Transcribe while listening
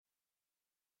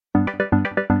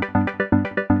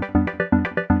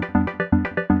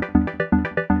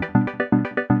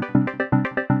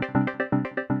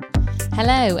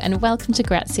Hello and welcome to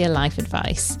Grazia Life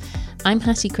Advice. I'm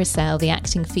Hattie Crisell, the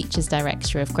Acting Features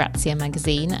Director of Grazia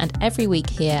magazine, and every week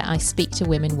here I speak to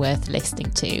women worth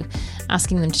listening to,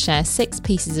 asking them to share 6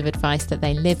 pieces of advice that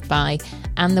they live by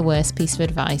and the worst piece of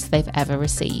advice they've ever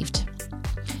received.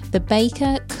 The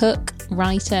baker, cook,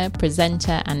 writer,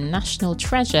 presenter and national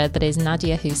treasure that is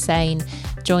Nadiya Hussain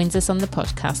joins us on the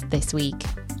podcast this week.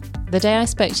 The day I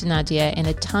spoke to Nadiya in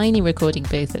a tiny recording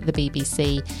booth at the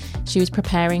BBC, she was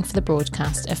preparing for the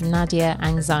broadcast of Nadiya,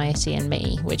 Anxiety and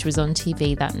Me, which was on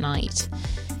TV that night.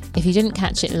 If you didn't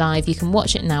catch it live, you can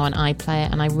watch it now on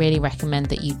iPlayer, and I really recommend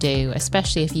that you do,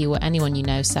 especially if you or anyone you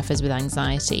know suffers with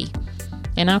anxiety.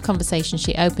 In our conversation,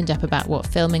 she opened up about what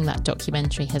filming that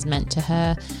documentary has meant to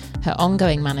her, her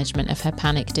ongoing management of her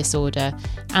panic disorder,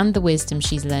 and the wisdom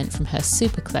she's learnt from her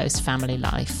super close family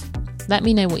life. Let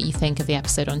me know what you think of the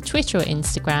episode on Twitter or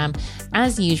Instagram,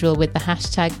 as usual with the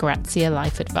hashtag Grazia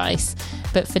Life Advice.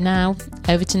 But for now,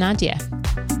 over to Nadiya.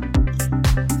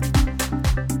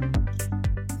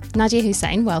 Nadiya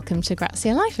Hussain, welcome to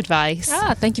Grazia Life Advice.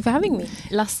 Thank you for having me.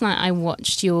 Last night I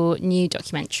watched your new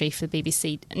documentary for the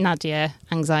BBC, Nadiya,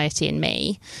 Anxiety and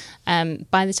Me.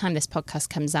 By the time this podcast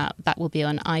comes out, that will be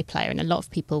on iPlayer and a lot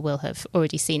of people will have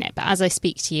already seen it. But as I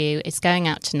speak to you, it's going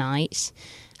out tonight.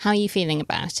 How are you feeling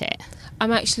about it?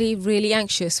 I'm actually really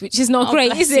anxious, which is not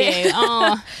great, is it? You.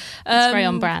 Oh, it's very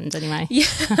on brand anyway.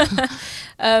 Yeah.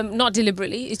 Not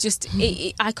deliberately. It's just,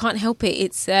 I can't help it.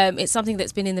 It's something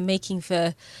that's been in the making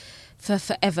for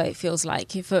forever, it feels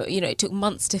like. It took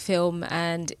months to film,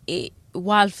 and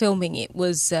while filming it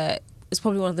was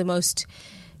probably one of the most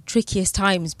trickiest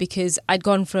times, because I'd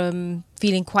gone from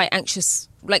feeling quite anxious,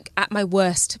 like at my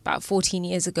worst about 14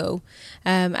 years ago,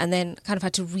 and then kind of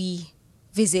had to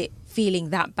revisit feeling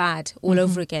that bad all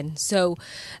over again. So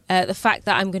the fact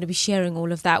that I'm going to be sharing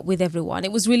all of that with everyone,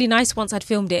 it was really nice once I'd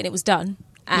filmed it and it was done,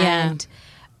 and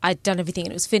I'd done everything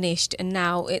and it was finished, and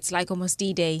now it's like almost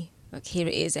D-Day. Like, here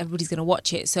it is, everybody's going to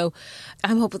watch it. So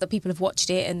I'm hopeful that people have watched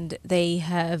it and they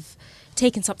have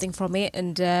taken something from it,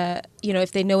 and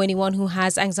if they know anyone who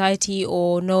has anxiety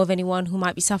or know of anyone who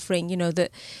might be suffering, that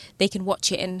they can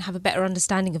watch it and have a better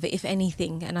understanding of it, if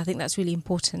anything. And I think that's really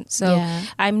important. So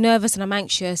I'm nervous and I'm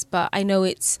anxious, but I know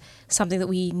it's something that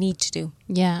we need to do.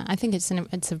 Yeah, I think it's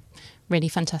a really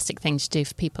fantastic thing to do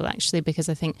for people, actually, because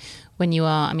I think when you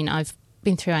are, I've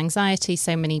been through anxiety,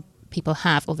 so many people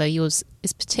have, although yours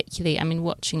is particularly,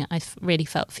 watching it, I've really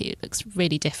felt for you. It looks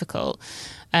really difficult.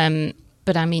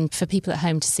 But for people at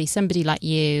home to see somebody like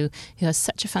you who has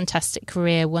such a fantastic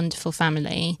career, wonderful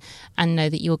family, and know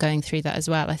that you're going through that as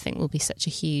well, I think will be such a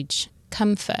huge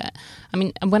comfort.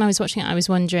 And when I was watching it, I was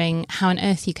wondering how on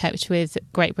earth you coped with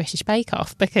Great British Bake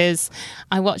Off, because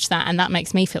I watched that and that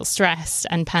makes me feel stressed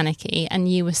and panicky,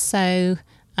 and you were so...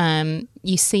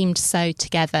 you seemed so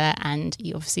together, and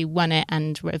you obviously won it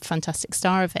and were a fantastic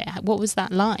star of it. What was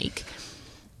that like?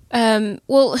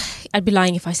 Well, I'd be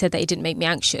lying if I said that it didn't make me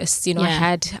anxious.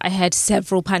 I had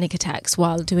several panic attacks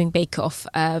while doing Bake Off,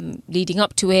 leading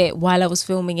up to it, while I was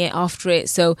filming it, after it.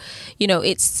 So,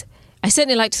 I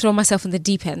certainly like to throw myself in the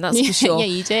deep end, that's for sure. Yeah,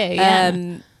 you do.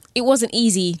 Yeah. It wasn't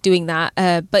easy doing that,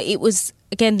 but it was...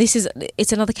 Again,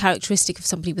 it's another characteristic of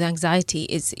somebody with anxiety,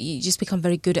 is you just become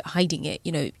very good at hiding it.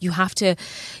 You have to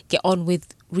get on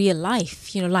with real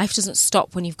life. Life doesn't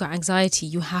stop when you've got anxiety.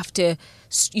 You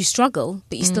struggle,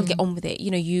 but you still get on with it.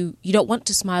 You don't want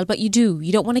to smile, but you do.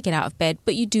 You don't want to get out of bed,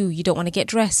 but you do. You don't want to get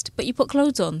dressed, but you put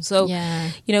clothes on. So,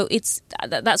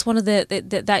 that's one of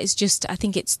that is just, I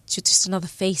think it's just another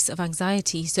face of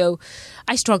anxiety. So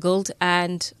I struggled,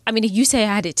 and if you say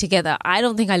I had it together, I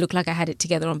don't think I look like I had it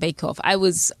together on Bake Off. I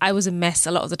was a mess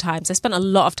a lot of the times. I spent a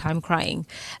lot of time crying.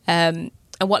 And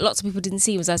what lots of people didn't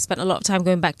see was I spent a lot of time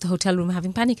going back to the hotel room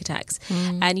having panic attacks.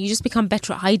 And you just become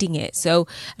better at hiding it. So,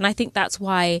 and I think that's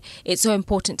why it's so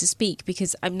important to speak,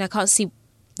 because I can't see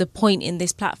the point in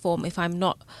this platform if I'm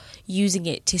not using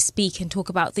it to speak and talk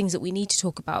about things that we need to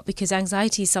talk about, because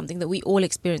anxiety is something that we all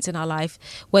experience in our life,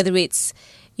 whether it's,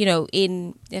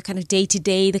 in a kind of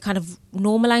day-to-day, the kind of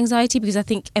normal anxiety, because I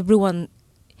think everyone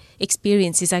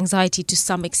experiences anxiety to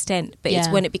some extent, but it's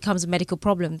when it becomes a medical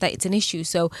problem that it's an issue.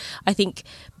 So I think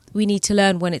we need to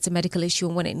learn when it's a medical issue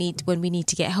and when we need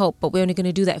to get help, but we're only going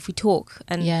to do that if we talk,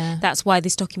 and that's why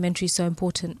this documentary is so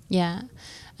important.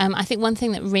 I think one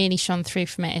thing that really shone through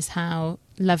from it is how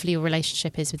lovely your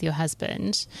relationship is with your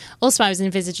husband. Also, I was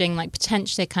envisaging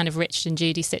potentially a kind of Richard and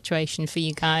Judy situation for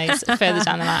you guys further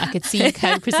down the line. I could see you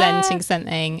co-presenting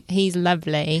something. He's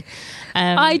lovely.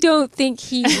 I don't think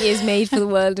he is made for the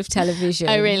world of television.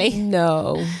 Oh, really?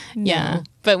 No. Yeah.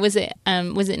 But was it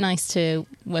nice to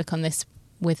work on this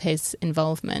with his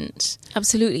involvement.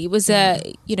 Absolutely. It was,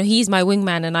 he's my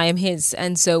wingman and I am his.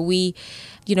 And so we've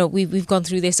gone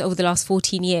through this over the last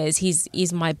 14 years.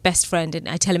 He's my best friend and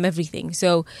I tell him everything.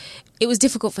 So it was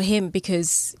difficult for him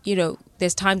because,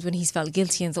 there's times when he's felt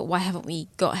guilty and thought, why haven't we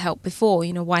got help before?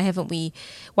 Why haven't we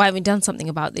done something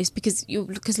about this?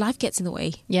 Because life gets in the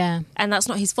way. Yeah. And that's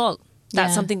not his fault.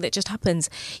 That's something that just happens.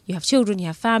 You have children, you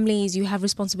have families, you have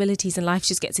responsibilities, and life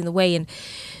just gets in the way. And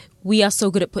we are so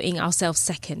good at putting ourselves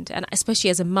second, and especially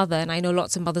as a mother, and I know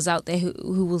lots of mothers out there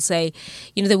who will say,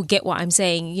 they will get what I'm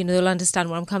saying, they'll understand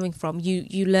where I'm coming from.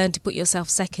 You learn to put yourself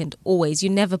second always. You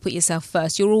never put yourself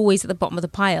first. You're always at the bottom of the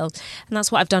pile, and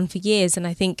that's what I've done for years. And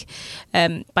I think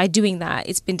by doing that,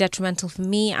 it's been detrimental for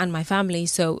me and my family.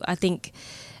 So I think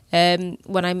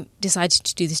when I decided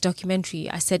to do this documentary,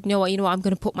 I said, no, you know what, I'm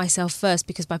going to put myself first,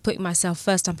 because by putting myself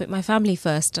first, I'm putting my family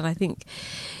first. And I think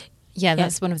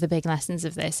that's one of the big lessons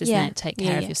of this, isn't it? Take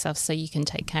care of yourself so you can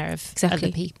take care of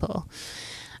other people.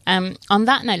 On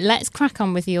that note, let's crack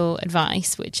on with your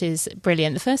advice, which is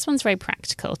brilliant. The first one's very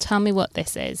practical. Tell me what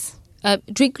this is.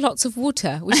 Drink lots of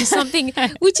water, which is something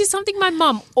my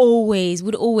mum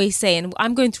would always say. And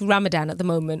I'm going through Ramadan at the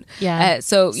moment.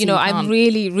 So I'm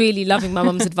really, really loving my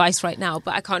mum's advice right now,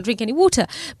 but I can't drink any water.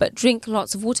 But drink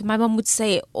lots of water. My mum would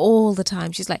say it all the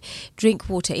time. She's like, drink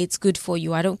water. It's good for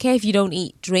you. I don't care if you don't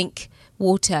eat. Drink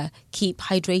water, keep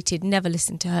hydrated. Never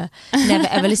listen to her. Never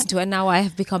ever listen to her. Now I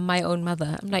have become my own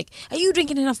mother. I'm like, are you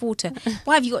drinking enough water?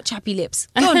 Why have you got chappy lips?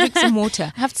 Go and drink some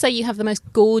water. I have to say, you have the most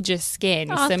gorgeous skin,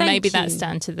 so maybe that's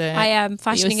down to the. I am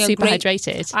fashioning you're super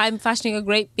hydrated. I'm fashioning a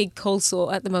great big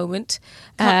coleslaw at the moment.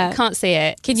 Can't see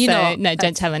it. Can you not? No,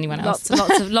 don't tell anyone else.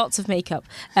 Lots of makeup.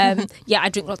 I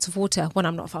drink lots of water when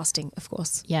I'm not fasting, of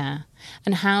course. Yeah.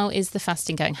 And how is the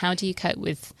fasting going? How do you cope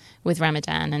with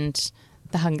Ramadan and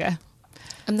the hunger?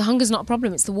 And the hunger's not a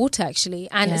problem, it's the water actually.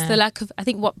 And it's the lack of, I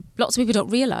think what lots of people don't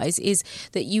realise is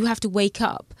that you have to wake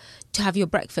up to have your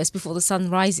breakfast before the sun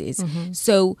rises. Mm-hmm.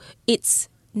 So it's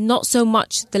not so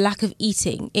much the lack of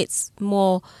eating, it's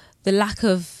more the lack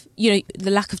of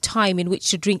time in which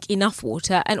to drink enough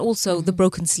water, and also the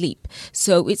broken sleep.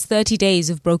 So it's 30 days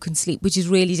of broken sleep, which is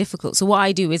really difficult. So what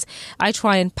I do is I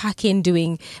try and pack in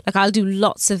I'll do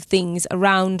lots of things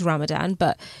around Ramadan,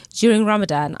 but during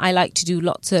Ramadan, I like to do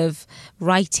lots of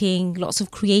writing, lots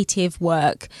of creative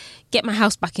work, get my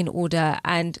house back in order,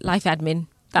 and life admin.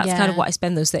 That's kind of what I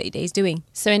spend those 30 days doing.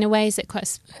 So in a way, does it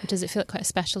feel like quite a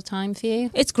special time for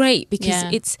you? It's great because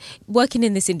it's working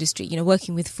in this industry,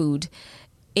 working with food.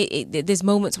 There's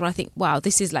moments where I think, wow,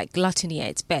 this is like gluttony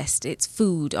at its best. It's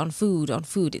food on food on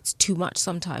food. It's too much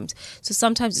sometimes. So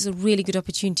sometimes it's a really good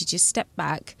opportunity to just step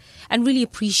back and really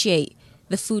appreciate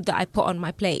the food that I put on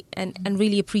my plate and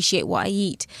really appreciate what I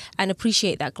eat and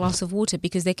appreciate that glass of water,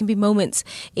 because there can be moments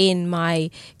in my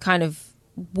kind of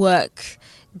work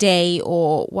day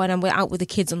or when I'm out with the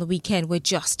kids on the weekend, we're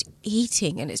just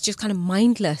eating and it's just kind of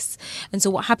mindless. And so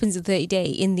what happens in 30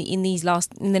 days in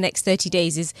the next 30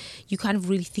 days is you kind of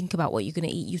really think about what you're going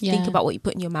to eat. You think about what you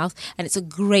put in your mouth, and it's a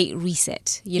great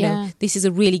reset. This is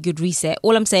a really good reset.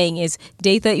 All I'm saying is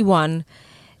day 31,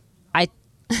 I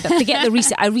forget the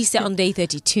reset. I reset on day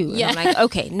 32. And I'm like,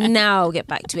 okay, now get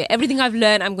back to it. Everything I've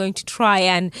learned, I'm going to try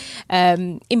and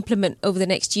implement over the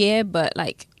next year. But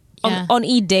on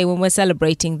Eid Day, when we're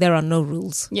celebrating, there are no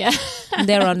rules. Yeah.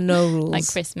 There are no rules. Like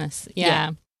Christmas.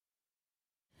 Yeah.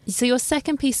 So your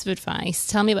second piece of advice,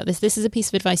 tell me about this. This is a piece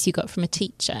of advice you got from a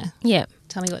teacher. Yeah.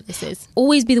 Tell me what this is.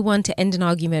 Always be the one to end an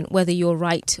argument, whether you're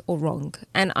right or wrong.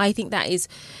 And I think that is,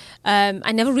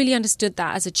 I never really understood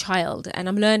that as a child. And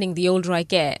I'm learning the older I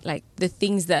get, like the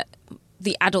things that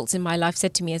the adults in my life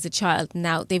said to me as a child,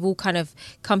 now they've all kind of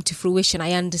come to fruition.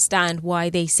 I understand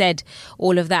why they said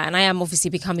all of that. And I am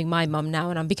obviously becoming my mum now,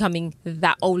 and I'm becoming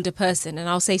that older person. And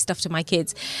I'll say stuff to my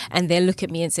kids and they'll look at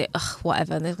me and say, ugh,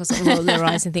 whatever. And they'll sort of roll their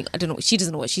eyes and think, I don't know, she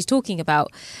doesn't know what she's talking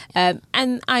about.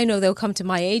 And I know they'll come to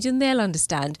my age and they'll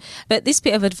understand. But this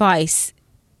bit of advice,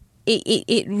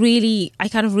 it really, I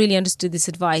kind of really understood this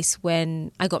advice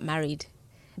when I got married.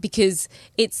 Because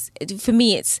for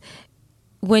me,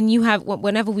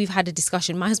 whenever we've had a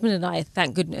discussion, my husband and I,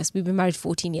 thank goodness, we've been married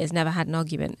 14 years, never had an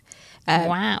argument.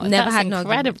 Wow, that's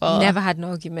incredible. Never had an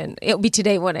argument. It'll be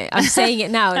today, won't it? I'm saying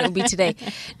it now and it'll be today.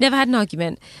 Never had an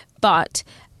argument. But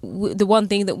the one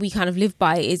thing that we kind of live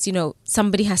by is,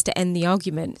 somebody has to end the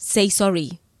argument. Say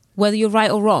sorry. Whether you're right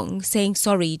or wrong, saying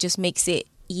sorry just makes it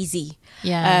easy.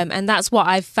 Yeah. And that's what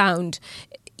I've found.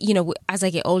 as I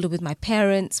get older with my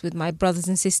parents, with my brothers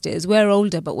and sisters, we're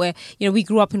older, but we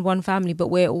grew up in one family, but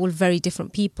we're all very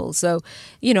different people. So,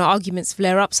 arguments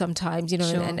flare up sometimes,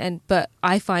 Sure. but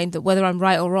I find that whether I'm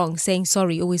right or wrong, saying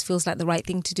sorry always feels like the right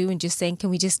thing to do, and just saying, can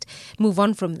we just move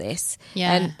on from this?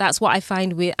 Yeah. And that's what I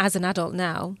find as an adult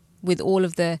now, with all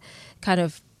of the kind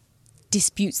of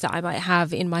disputes that I might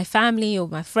have in my family or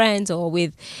my friends, or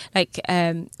with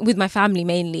my family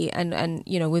mainly, and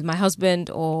with my husband,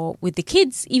 or with the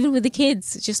kids. Even with the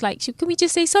kids, it's just like, can we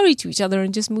just say sorry to each other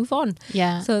and just move on?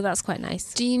 Yeah. So that's quite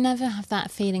nice. Do you never have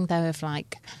that feeling though of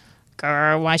like,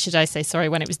 girl, why should I say sorry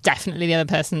when it was definitely the other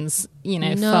person's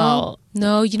fault?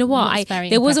 No, you know what? It's very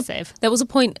there impressive. was a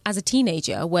point as a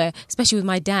teenager where, especially with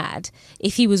my dad,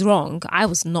 if he was wrong, I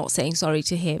was not saying sorry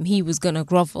to him. He was going to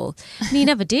grovel. And he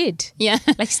never did. Yeah.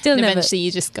 Still and never. Eventually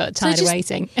you just got tired of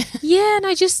waiting. Yeah, and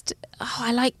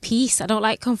I like peace. I don't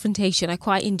like confrontation. I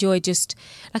quite enjoy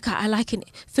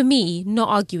for me, not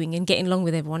arguing and getting along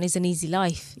with everyone is an easy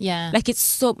life. Yeah.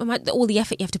 It's all the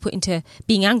effort you have to put into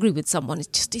being angry with someone,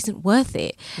 it just isn't worth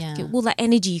it. Yeah. All that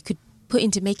energy you could put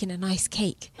into making a nice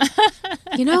cake.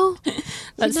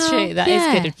 That's true. That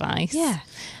is good advice. Yeah.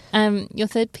 Your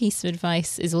third piece of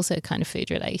advice is also kind of food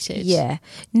related. Yeah.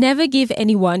 Never give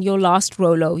anyone your last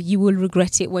Rolo. You will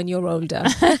regret it when you're older.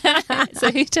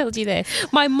 So who told you this?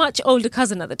 My much older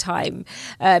cousin at the time.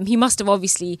 He must have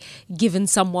obviously given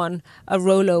someone a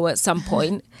Rolo at some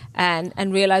point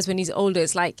and realised when he's older,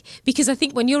 it's like, because I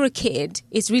think when you're a kid,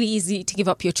 it's really easy to give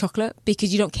up your chocolate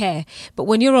because you don't care. But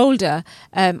when you're older,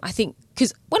 I think,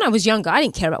 because when I was younger, I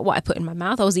didn't care about what I put in my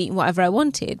mouth. I was eating whatever I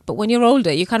wanted. But when you're older,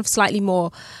 you're kind of slightly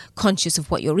more conscious of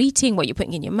what you're eating, what you're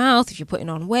putting in your mouth, if you're putting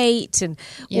on weight and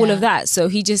all of that. So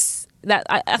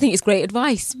I think it's great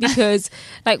advice, because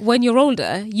when you're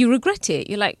older, you regret it.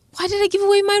 You're like, why did I give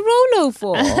away my Rolo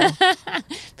for?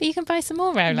 But you can buy some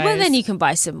more Rolos. Well, then you can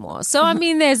buy some more. So, I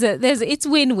mean, it's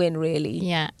win-win, really.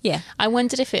 Yeah. Yeah. I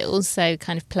wondered if it also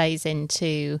kind of plays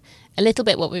into a little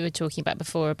bit what we were talking about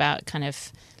before, about kind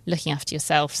of looking after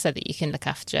yourself so that you can look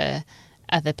after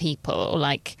other people,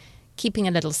 or keeping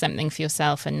a little something for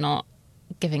yourself and not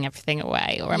giving everything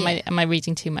away. Or am I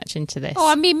reading too much into this? Oh,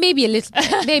 I mean, maybe a little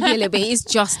bit. It's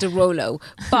just a Rolo.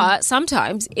 But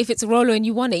sometimes if it's a Rolo and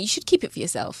you want it, you should keep it for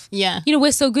yourself. Yeah.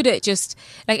 We're so good at just,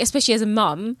 especially as a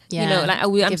mum, give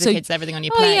the kids everything on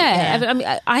your plate. Yeah. I mean,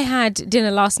 I had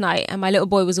dinner last night and my little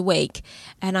boy was awake,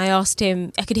 and I asked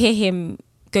him, I could hear him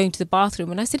going to the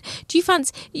bathroom, and I said, are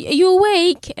you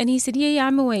awake? And he said, yeah,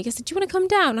 I'm awake. I said, do you want to come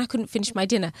down? I couldn't finish my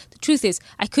dinner. The truth is,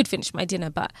 I could finish my dinner,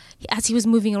 but as he was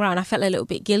moving around, I felt a little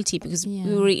bit guilty, because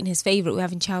we were eating his favourite. We were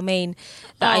having chow mein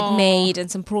that I'd made and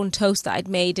some prawn toast that I'd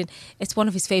made, and it's one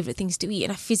of his favourite things to eat,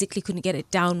 and I physically couldn't get it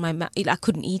down my mouth. I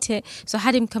couldn't eat it. So I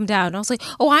had him come down. I was like,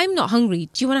 oh, I'm not hungry.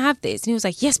 Do you want to have this? And he was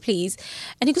like, yes, please.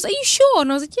 And he goes, are you sure?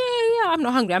 And I was like, yeah, I'm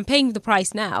not hungry. I'm paying the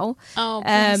price now. Oh,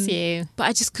 bless you. But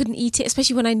I just couldn't eat it,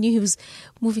 especially when I knew he was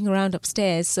moving around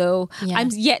upstairs. So I'm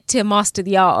yet to master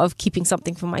the art of keeping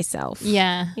something for myself.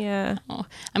 Yeah. Yeah. Oh,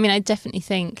 I mean, I definitely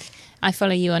think I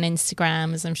follow you on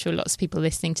Instagram, as I'm sure lots of people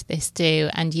listening to this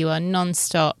do, and you are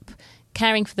non-stop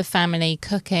caring for the family,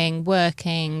 cooking,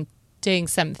 working, doing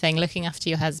something, looking after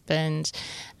your husband,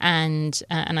 and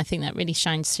I think that really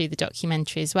shines through the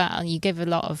documentary as well. You give a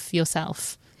lot of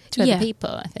yourself to other people,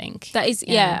 I think. That is,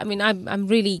 I mean, I'm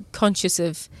really conscious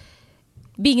of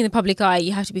being in the public eye.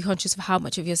 You have to be conscious of how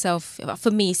much of yourself, for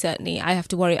me certainly, I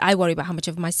worry about how much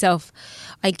of myself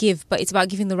I give, but it's about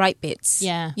giving the right bits.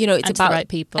 Yeah. It's and about to the right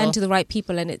people. And to the right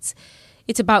people, and it's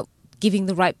about giving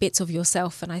the right bits of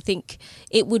yourself. And I think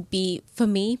it would be, for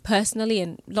me personally,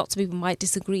 and lots of people might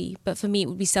disagree, but for me it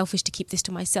would be selfish to keep this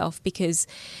to myself, because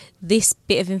this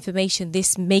bit of information,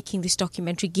 making this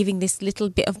documentary, giving this little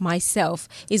bit of myself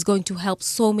is going to help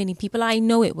so many people. I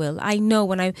know it will. I know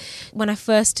when I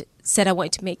first said I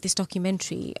wanted to make this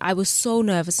documentary, I was so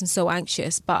nervous and so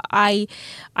anxious, but I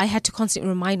had to constantly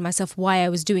remind myself why I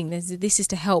was doing this. This is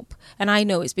to help, and I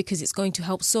know it's because it's going to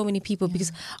help so many people,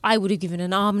 because I would have given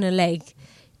an arm and a leg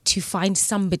to find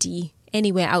somebody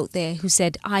anywhere out there who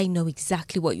said, I know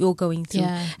exactly what you're going through.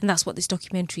 Yeah. And that's what this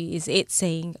documentary is. It's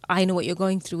saying, I know what you're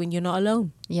going through and you're not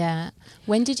alone. Yeah.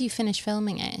 When did you finish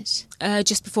filming it?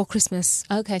 Just before Christmas.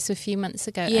 Okay, so a few months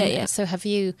ago. Yeah. So have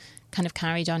you kind of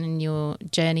carried on in your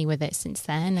journey with it since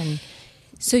then? And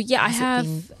so I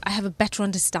have a better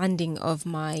understanding of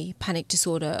my panic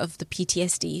disorder, of the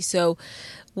PTSD. So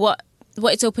what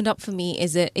it's opened up for me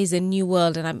is a new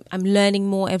world, and I'm learning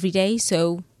more every day.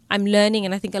 So I'm learning,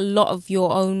 and I think a lot of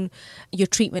your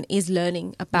treatment is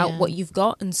learning about what you've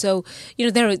got. And so,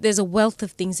 there's a wealth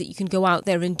of things that you can go out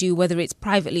there and do, whether it's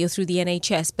privately or through the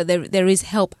NHS, but there is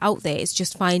help out there. It's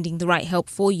just finding the right help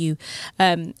for you.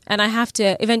 And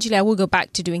eventually I will go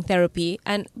back to doing therapy.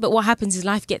 But what happens is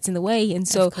life gets in the way. And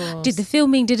so did the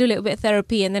filming, did a little bit of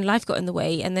therapy, and then life got in the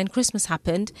way. And then Christmas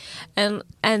happened, and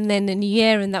then the New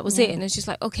Year, and that was it. And it's just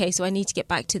like, okay, so I need to get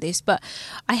back to this. But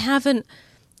I haven't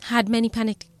had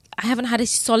a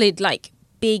solid,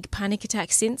 big panic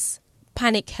attack since.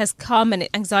 Panic has come and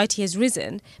anxiety has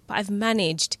risen, but I've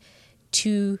managed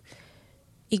to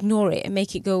ignore it and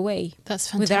make it go away. That's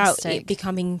fantastic. Without it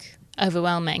becoming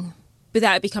overwhelming.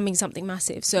 Without it becoming something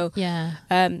massive. So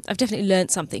I've definitely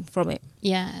learned something from it.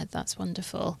 Yeah, that's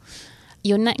wonderful.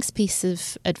 Your next piece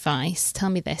of advice, tell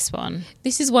me this one.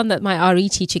 This is one that my RE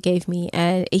teacher gave me,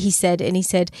 and he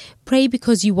said, pray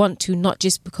because you want to, not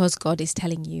just because God is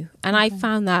telling you. And I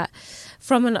found that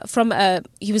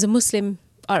he was a Muslim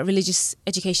religious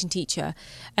education teacher,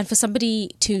 and for somebody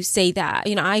to say that,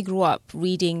 I grew up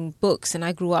reading books, and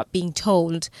I grew up being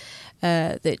told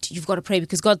that you've got to pray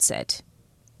because God said.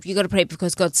 You got to pray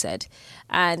because God said.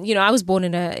 And I was born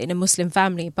in a Muslim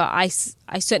family, but I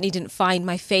certainly didn't find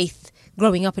my faith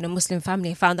growing up in a Muslim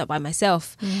family. I found that by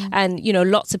myself. And,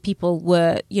 lots of people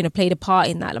played a part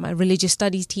in that. Like my religious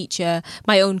studies teacher,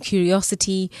 my own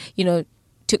curiosity,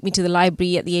 took me to the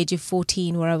library at the age of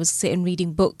 14, where I was sitting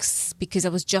reading books because I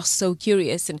was just so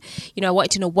curious. And, I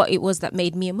wanted to know what it was that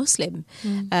made me a Muslim.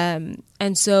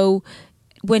 And so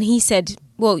when he said,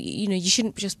 well, you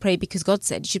shouldn't just pray because God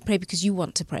said, you should pray because you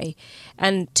want to pray.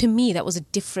 And to me, that was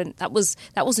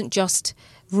that wasn't just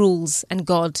rules and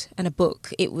God and a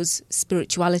book. It was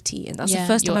spirituality. And that's the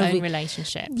first time your own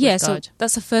relationship with God. So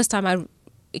that's the first time I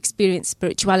experienced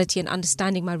spirituality and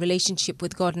understanding my relationship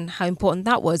with God and how important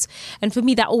that was. And for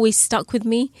me, that always stuck with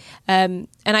me. And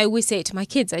I always say it to my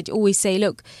kids. I always say,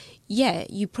 look,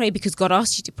 you pray because God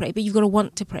asked you to pray, but you've got to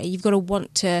want to pray. You've got to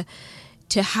want to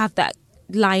have that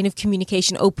line of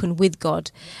communication open with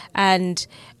God. And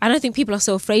I think people are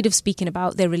so afraid of speaking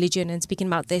about their religion and speaking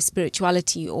about their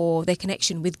spirituality or their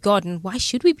connection with God. And why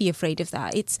should we be afraid of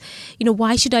that? It's,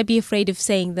 why should I be afraid of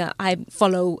saying that I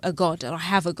follow a God, or I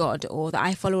have a God, or that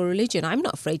I follow a religion? I'm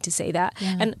not afraid to say that.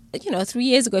 And 3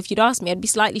 years ago, if you'd asked me, I'd be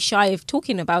slightly shy of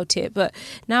talking about it, but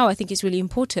now I think it's really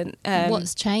important.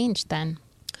 What's changed then?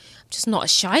 Just not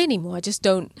as shy anymore. I just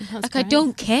don't great. I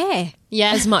don't care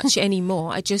as much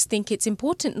anymore. I just think it's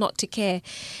important not to care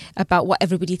about what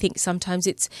everybody thinks. Sometimes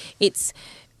it's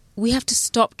we have to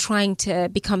stop trying to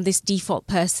become this default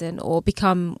person or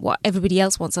become what everybody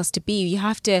else wants us to be. You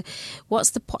have to,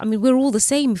 we're all the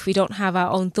same if we don't have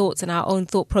our own thoughts and our own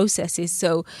thought processes.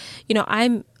 So,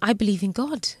 I believe in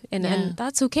God and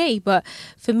that's okay. But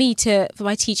for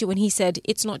my teacher, when he said,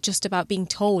 it's not just about being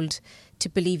told to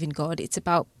believe in God, it's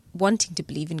about wanting to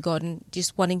believe in God and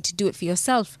just wanting to do it for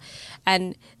yourself.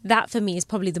 And that for me is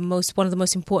probably one of the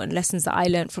most important lessons that I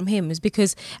learned from him, is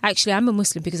because actually I'm a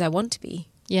Muslim because I want to be.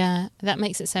 Yeah, that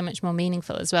makes it so much more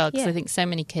meaningful as well, because I think so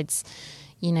many kids,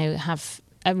 have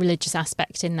a religious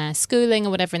aspect in their schooling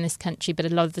or whatever in this country, but a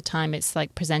lot of the time it's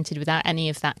presented without any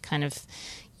of that kind of,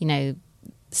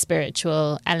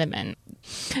 spiritual element.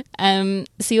 So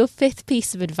your fifth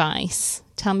piece of advice,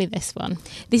 tell me this one.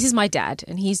 This is my dad,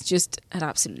 and he's just an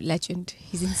absolute legend.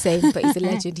 He's insane, but he's a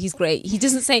legend. He's great.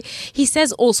 He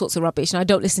says all sorts of rubbish, and I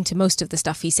don't listen to most of the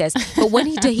stuff he says. But when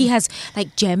he has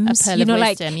gems, a pearl of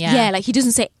wisdom, he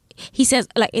doesn't say. He says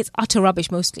it's utter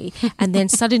rubbish mostly, and then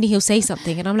suddenly he'll say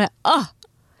something, and I'm like,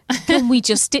 can we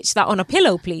just stitch that on a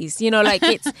pillow, please?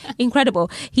 It's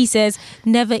incredible. He says,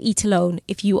 never eat alone.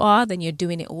 If you are, then you're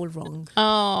doing it all wrong.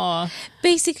 Oh.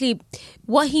 Basically,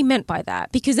 what he meant by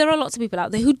that, because there are lots of people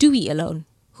out there who do eat alone,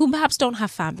 who perhaps don't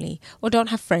have family or don't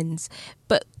have friends,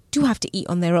 but do have to eat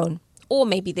on their own. Or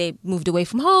maybe they moved away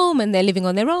from home and they're living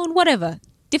on their own, whatever.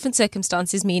 Different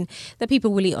circumstances mean that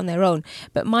people will eat on their own.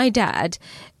 But my dad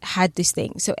had this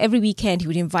thing. So every weekend he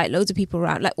would invite loads of people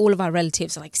around, like all of our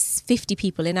relatives, 50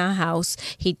 people in our house.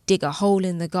 He'd dig a hole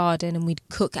in the garden and we'd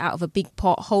cook out of a big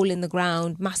pot, hole in the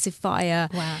ground, massive fire.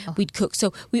 Wow. We'd cook.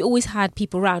 So we always had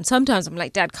people around. Sometimes I'm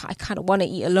like, Dad, I kind of want to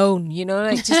eat alone, we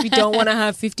don't want to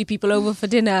have 50 people over for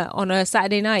dinner on a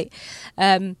Saturday night.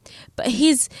 But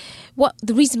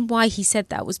the reason why he said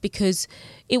that was because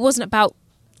it wasn't about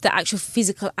the actual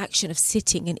physical action of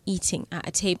sitting and eating at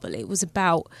a table. It was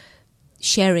about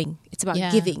sharing. It's about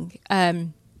giving.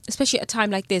 Especially at a time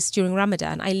like this during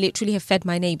Ramadan, I literally have fed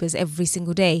my neighbours every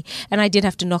single day. And I did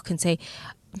have to knock and say,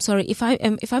 I'm sorry, if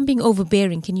I'm being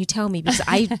overbearing, can you tell me, because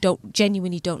I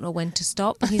genuinely don't know when to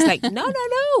stop. And he's like, no.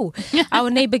 Our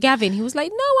neighbor Gavin, he was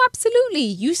like, no, absolutely,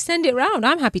 you send it round,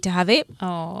 I'm happy to have it.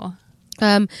 Oh.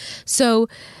 So,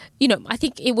 you know, I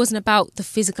think it wasn't about the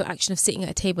physical action of sitting at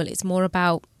a table. It's more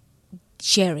about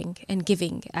sharing and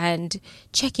giving and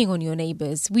checking on your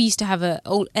neighbours. We used to have a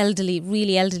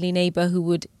really elderly neighbour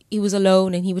he was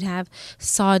alone, and he would have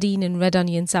sardine and red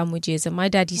onion sandwiches. And my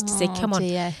dad used to say, come on,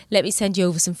 let me send you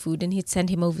over some food. And he'd send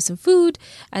him over some food,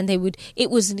 and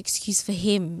it was an excuse for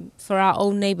him, for our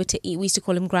own neighbour to eat. We used to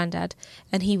call him Grandad,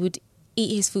 and he would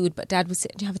eat his food, but Dad would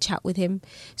sit and have a chat with him.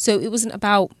 So it wasn't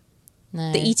about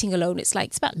the eating alone. It's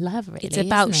about love, really. It's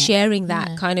about sharing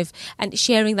that kind of, and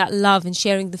sharing that love and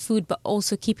sharing the food, but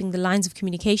also keeping the lines of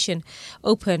communication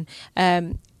open.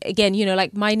 Again, you know,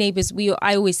 like my neighbours,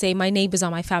 I always say my neighbours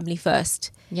are my family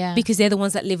first. Yeah. Because they're the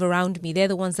ones that live around me. They're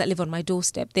the ones that live on my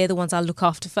doorstep. They're the ones I'll look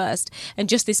after first. And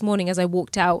just this morning as I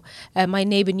walked out, my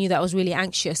neighbour knew that I was really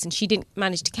anxious, and she didn't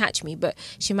manage to catch me, but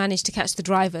she managed to catch the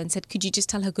driver and said, could you just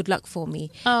tell her good luck for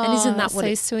me? Oh, and isn't that what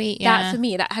so sweet? Yeah. That for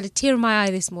me, that had a tear in my eye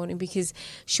this morning, because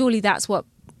surely that's what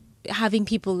having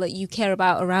people that you care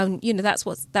about around, you know, that's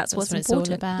what's important. It's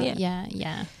all about.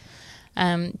 Yeah.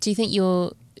 Do you think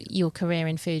your career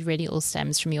in food really all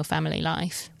stems from your family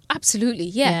life? Absolutely,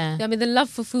 yeah. I mean, the love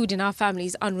for food in our family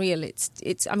is unreal.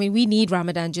 It's. I mean, we need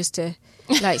Ramadan just to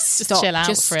stop, chill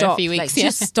out for a few weeks.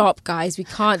 Just stop, guys. We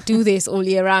can't do this all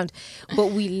year round.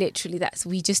 But we literally,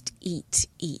 we just eat.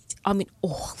 I mean,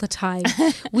 all the time.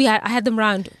 I had them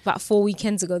round about 4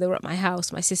 weekends ago. They were at my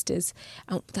house, my sisters,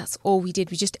 and that's all we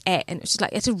did. We just ate, and it was just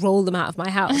like I had to roll them out of my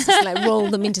house, just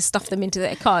like stuff them into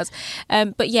their cars.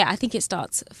 But yeah, I think it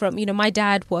starts from, you know, my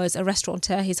dad was a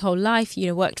restaurateur his whole life. You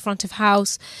know, worked front of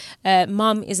house.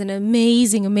 Mum is an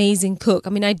amazing cook.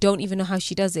 I mean, I don't even know how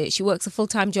she does it. She works a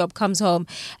full-time job, comes home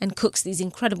and cooks these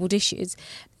incredible dishes.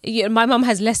 You know, my mum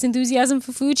has less enthusiasm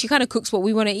for food. She kind of cooks what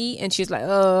we want to eat, and she's like,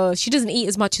 oh, she doesn't eat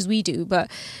as much as we do, but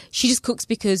she just cooks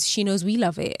because she knows we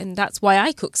love it. And that's why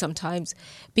I cook sometimes,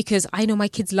 because I know my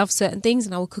kids love certain things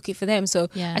and I will cook it for them. So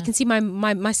I can see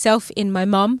myself in my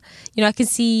mum. You know, I can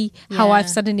see how I've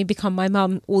suddenly become my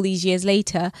mum all these years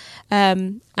later.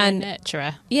 And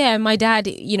nurturer. Yeah, my dad,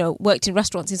 you know, worked in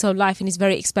restaurants his whole life and he's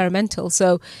very experimental.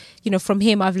 So, you know, from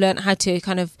him I've learned how to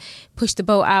kind of push the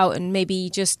boat out and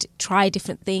maybe just try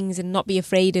different things and not be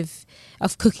afraid of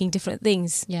cooking different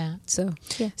things. Yeah. So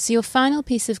your final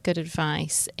piece of good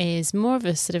advice is more of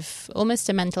a sort of almost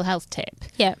a mental health tip.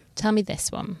 Yeah. Tell me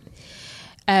this one.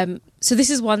 So this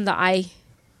is one that I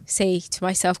say to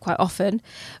myself quite often.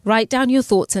 Write down your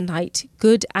thoughts at night,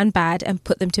 good and bad, and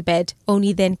put them to bed.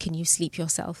 Only then can you sleep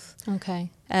yourself.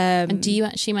 Okay. And do you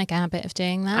actually make a habit of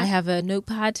doing that? I have a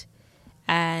notepad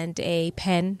and a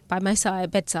pen by my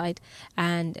bedside,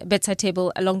 and a bedside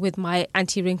table along with my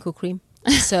anti-wrinkle cream.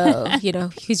 So, you know,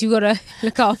 because you got to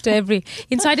look after every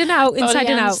inside and out.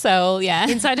 Soul, yeah.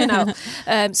 Inside and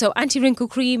out. So anti-wrinkle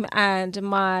cream and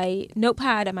my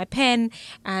notepad and my pen,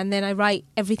 and then I write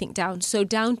everything down. So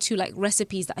down to like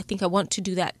recipes that I think I want to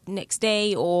do that next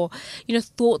day, or, you know,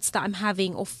 thoughts that I'm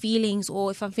having or feelings, or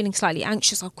if I'm feeling slightly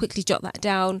anxious, I'll quickly jot that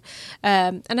down.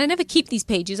 And I never keep these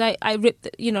pages. I rip,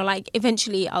 you know, like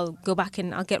eventually I'll go back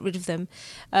and I'll get rid of them.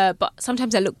 But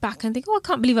sometimes I look back and think, oh, I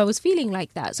can't believe I was feeling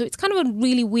like that. So it's kind of a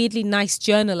really weirdly nice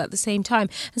journal at the same time.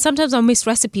 And sometimes I'll miss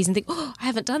recipes and think, oh, I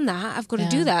haven't done that, I've got to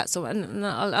do that, so and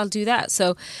I'll do that.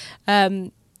 So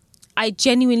I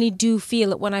genuinely do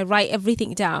feel that when I write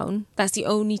everything down, that's the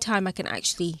only time I can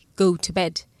actually go to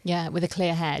bed. Yeah, with a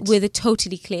clear head. With a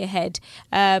totally clear head.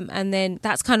 And then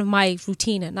that's kind of my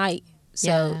routine at night.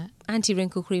 So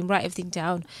anti-wrinkle cream, write everything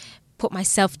down, put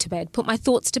myself to bed, put my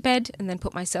thoughts to bed, and then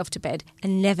put myself to bed,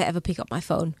 and never ever pick up my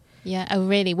phone. Yeah. Oh,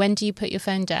 really? When do you put your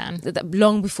phone down?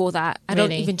 Long before that. I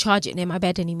don't even charge it near my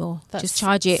bed anymore. Just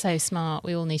charge it. So smart.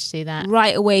 We all need to do that.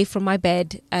 Right away from my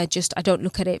bed. I don't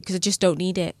look at it because I just don't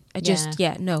need it.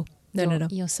 No.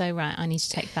 You're so right. I need to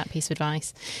take that piece of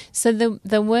advice. So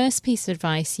the worst piece of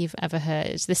advice you've ever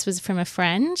heard, this was from a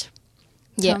friend.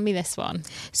 Tell me this one.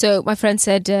 So my friend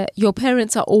said, your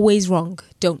parents are always wrong.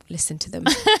 Don't listen to them.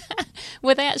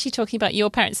 Were they actually talking about your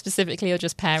parents specifically, or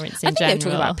just parents in general? They were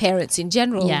talking about parents in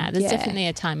general. Yeah, there's definitely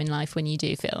a time in life when you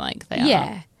do feel like they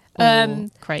are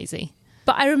crazy.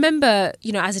 But I remember,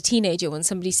 you know, as a teenager, when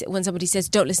somebody says,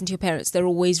 don't listen to your parents, they're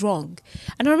always wrong.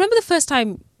 And I remember the first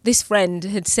time this friend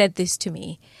had said this to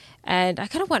me, and I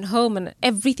kind of went home and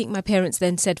everything my parents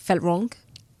then said felt wrong.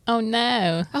 Oh,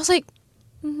 no. I was like,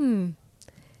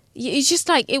 It's just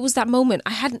like, it was that moment.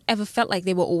 I hadn't ever felt like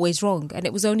they were always wrong. And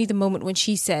it was only the moment when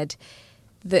she said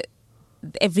that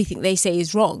everything they say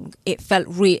is wrong. It felt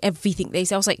everything they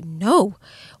say. I was like, no,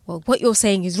 well, what you're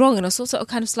saying is wrong. And I was also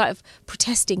kind of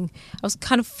protesting. I was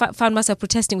kind of found myself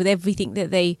protesting with everything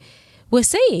that they were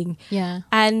saying. Yeah.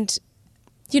 And,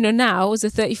 you know, now as a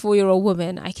 34-year-old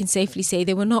woman, I can safely say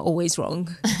they were not always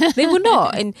wrong. They were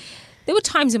not. And there were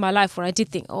times in my life where I did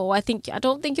think, I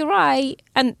don't think you're right.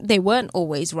 And they weren't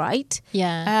always right.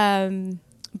 Yeah.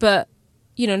 But,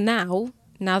 you know, now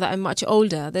that I'm much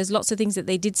older, there's lots of things that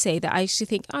they did say that I actually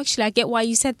think, I get why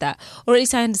you said that. Or at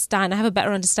least I understand. I have a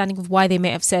better understanding of why they might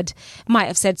have said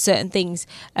certain things.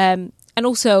 And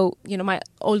also, you know, my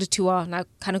older two are now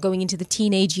kind of going into the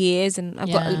teenage years, and I've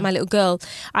got my little girl.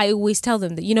 I always tell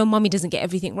them that, you know, mommy doesn't get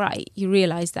everything right. You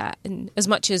realise that. And as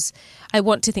much as I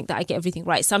want to think that I get everything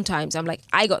right, sometimes I'm like,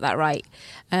 I got that right.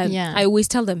 I always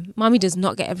tell them, mommy does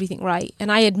not get everything right.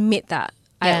 And I admit that.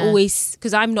 I always,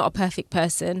 because I'm not a perfect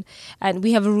person, and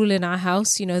we have a rule in our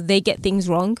house, you know, they get things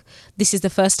wrong. This is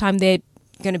the first time they're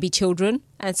going to be children,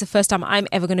 and it's the first time I'm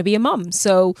ever going to be a mum.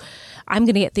 So I'm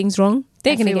going to get things wrong.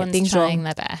 They're going to get things wrong. Trying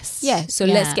their best. Yeah, so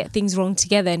let's get things wrong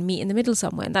together and meet in the middle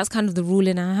somewhere. And that's kind of the rule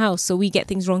in our house. So we get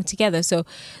things wrong together. So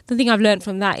the thing I've learned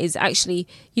from that is actually,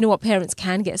 you know what, parents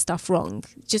can get stuff wrong.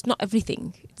 Just not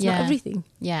everything. It's not everything.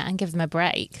 Yeah, and give them a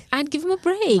break.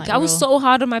 Like I was so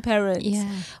hard on my parents. Yeah.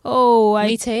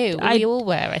 Me too. We all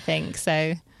were, I think.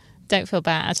 So don't feel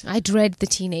bad. I dread the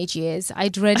teenage years.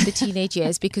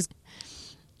 Because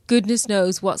goodness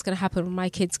knows what's going to happen when my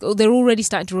kids go. They're already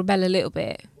starting to rebel a little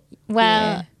bit.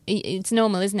 Well, it's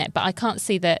normal, isn't it? But I can't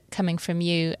see that coming from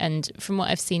you, and from what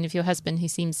I've seen of your husband, who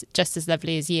seems just as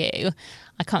lovely as you,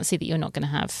 I can't see that you're not going to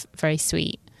have very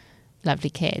sweet, lovely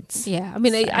kids. Yeah, I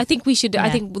mean, so, I think we should. Yeah. I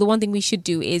think the one thing we should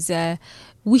do is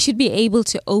we should be able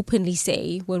to openly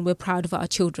say when we're proud of our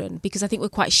children, because I think we're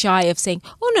quite shy of saying,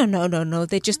 oh, no.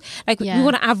 They're just like, we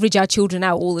want to average our children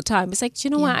out all the time. It's like, do you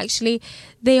know what? Actually,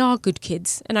 they are good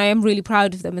kids, and I am really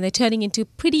proud of them, and they're turning into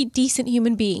pretty decent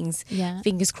human beings. Yeah.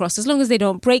 Fingers crossed, as long as they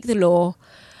don't break the law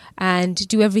and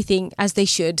do everything as they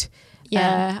should.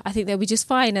 Yeah, I think they'll be just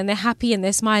fine, and they're happy, and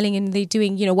they're smiling, and they're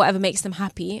doing, you know, whatever makes them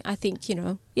happy. I think, you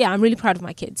know, I'm really proud of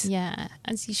my kids. Yeah,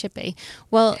 as you should be.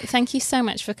 Well, thank you so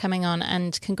much for coming on,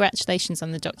 and congratulations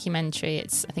on the documentary.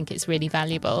 I think it's really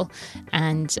valuable,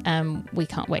 and we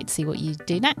can't wait to see what you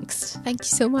do next. Thank you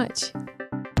so much.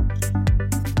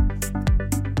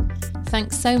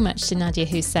 Thanks so much to Nadia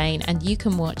Hussain, and you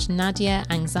can watch Nadia,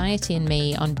 Anxiety and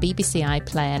Me on BBC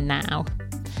iPlayer now.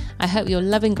 I hope you're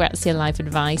loving Grazia Life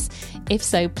Advice. If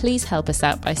so, please help us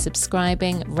out by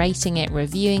subscribing, rating it,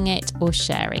 reviewing it, or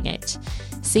sharing it.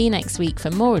 See you next week for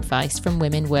more advice from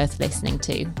women worth listening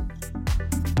to.